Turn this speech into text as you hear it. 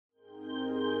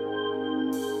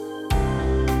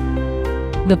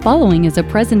The following is a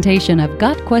presentation of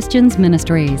Got Questions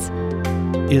Ministries.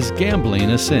 Is gambling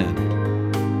a sin?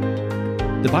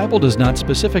 The Bible does not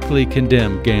specifically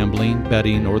condemn gambling,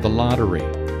 betting, or the lottery.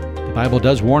 The Bible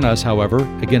does warn us, however,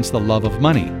 against the love of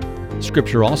money.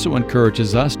 Scripture also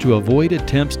encourages us to avoid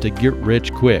attempts to get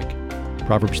rich quick.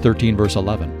 Proverbs 13, verse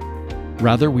 11.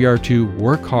 Rather, we are to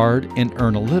work hard and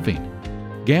earn a living.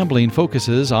 Gambling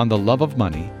focuses on the love of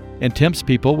money and tempts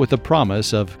people with the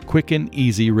promise of quick and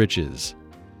easy riches.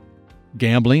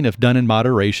 Gambling, if done in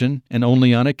moderation and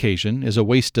only on occasion, is a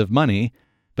waste of money,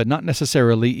 but not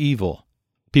necessarily evil.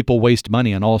 People waste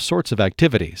money on all sorts of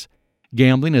activities.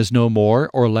 Gambling is no more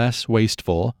or less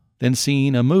wasteful than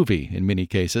seeing a movie in many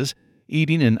cases,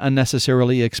 eating an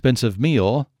unnecessarily expensive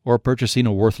meal, or purchasing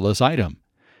a worthless item.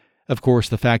 Of course,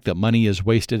 the fact that money is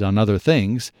wasted on other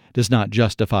things does not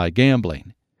justify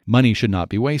gambling. Money should not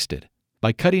be wasted.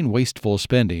 By cutting wasteful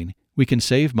spending, we can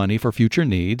save money for future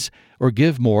needs or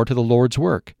give more to the Lord's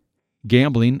work.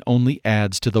 Gambling only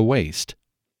adds to the waste.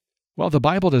 While the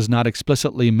Bible does not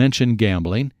explicitly mention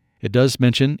gambling, it does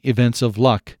mention events of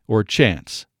luck or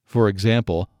chance. For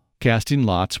example, casting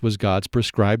lots was God's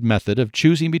prescribed method of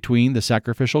choosing between the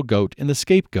sacrificial goat and the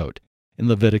scapegoat in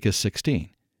Leviticus 16.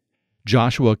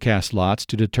 Joshua cast lots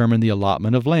to determine the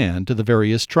allotment of land to the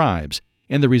various tribes,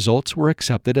 and the results were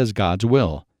accepted as God's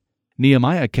will.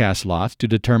 Nehemiah cast lots to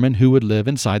determine who would live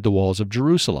inside the walls of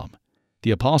Jerusalem.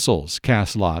 The apostles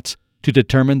cast lots to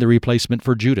determine the replacement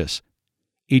for Judas.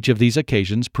 Each of these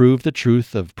occasions proved the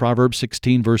truth of Proverbs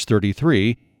 16, verse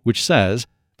 33, which says,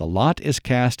 "The lot is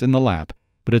cast in the lap,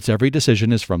 but its every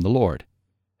decision is from the Lord."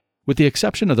 With the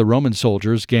exception of the Roman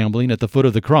soldiers gambling at the foot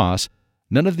of the cross,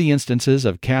 none of the instances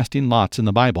of casting lots in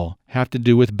the Bible have to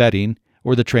do with betting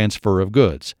or the transfer of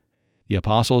goods. The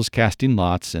apostles casting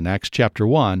lots in Acts chapter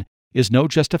 1 is no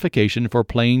justification for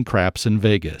playing craps in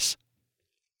Vegas.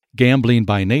 Gambling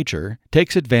by nature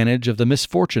takes advantage of the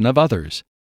misfortune of others.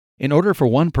 In order for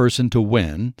one person to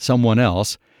win, someone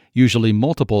else, usually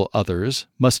multiple others,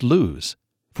 must lose.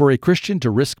 For a Christian to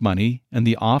risk money and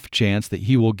the off chance that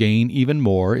he will gain even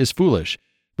more is foolish,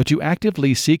 but to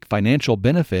actively seek financial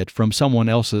benefit from someone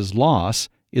else's loss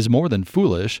is more than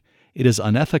foolish, it is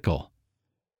unethical.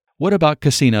 What about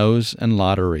casinos and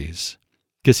lotteries?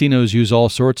 Casinos use all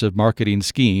sorts of marketing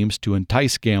schemes to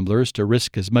entice gamblers to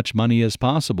risk as much money as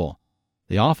possible.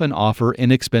 They often offer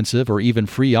inexpensive or even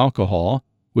free alcohol,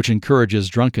 which encourages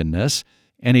drunkenness,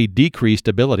 and a decreased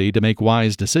ability to make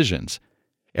wise decisions.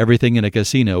 Everything in a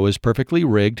casino is perfectly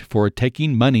rigged for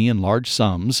taking money in large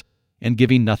sums and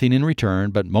giving nothing in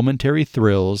return but momentary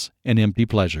thrills and empty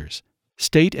pleasures.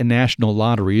 State and national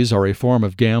lotteries are a form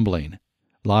of gambling.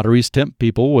 Lotteries tempt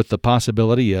people with the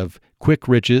possibility of quick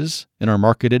riches and are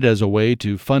marketed as a way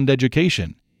to fund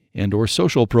education and or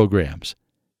social programs.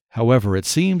 However, it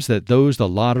seems that those the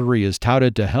lottery is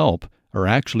touted to help are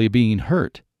actually being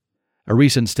hurt. A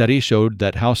recent study showed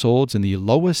that households in the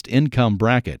lowest income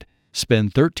bracket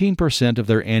spend 13% of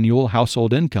their annual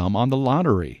household income on the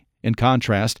lottery, in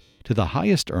contrast to the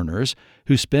highest earners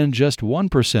who spend just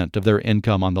 1% of their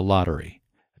income on the lottery.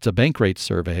 It's a Bankrate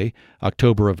survey,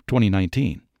 October of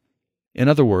 2019. In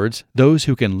other words, those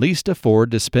who can least afford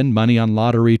to spend money on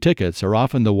lottery tickets are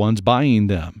often the ones buying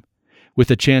them. With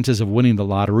the chances of winning the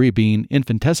lottery being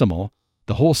infinitesimal,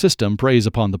 the whole system preys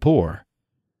upon the poor.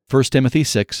 1 Timothy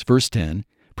 6, verse 10,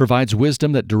 provides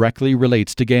wisdom that directly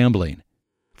relates to gambling.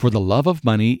 For the love of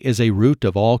money is a root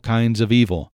of all kinds of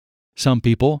evil. Some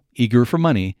people, eager for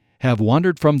money, have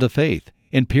wandered from the faith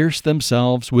and pierced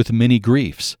themselves with many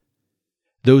griefs.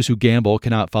 Those who gamble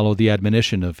cannot follow the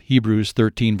admonition of Hebrews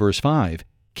 13, verse 5,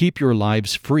 "Keep your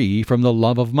lives free from the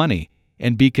love of money,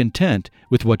 and be content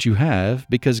with what you have,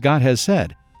 because God has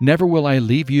said, 'Never will I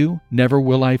leave you, never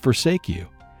will I forsake you.'"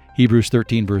 Hebrews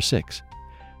 13, verse 6.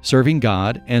 Serving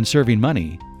God and serving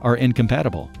money are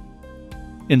incompatible.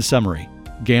 In summary,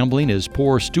 gambling is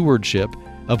poor stewardship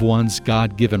of one's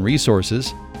God-given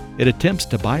resources. It attempts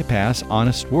to bypass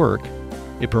honest work.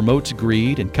 It promotes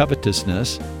greed and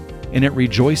covetousness, and it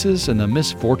rejoices in the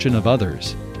misfortune of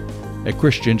others. A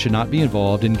Christian should not be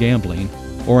involved in gambling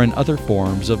or in other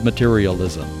forms of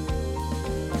materialism.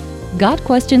 Got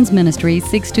Questions Ministry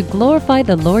seeks to glorify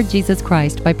the Lord Jesus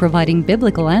Christ by providing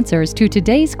biblical answers to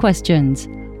today's questions.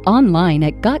 Online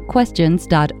at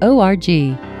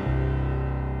gotquestions.org.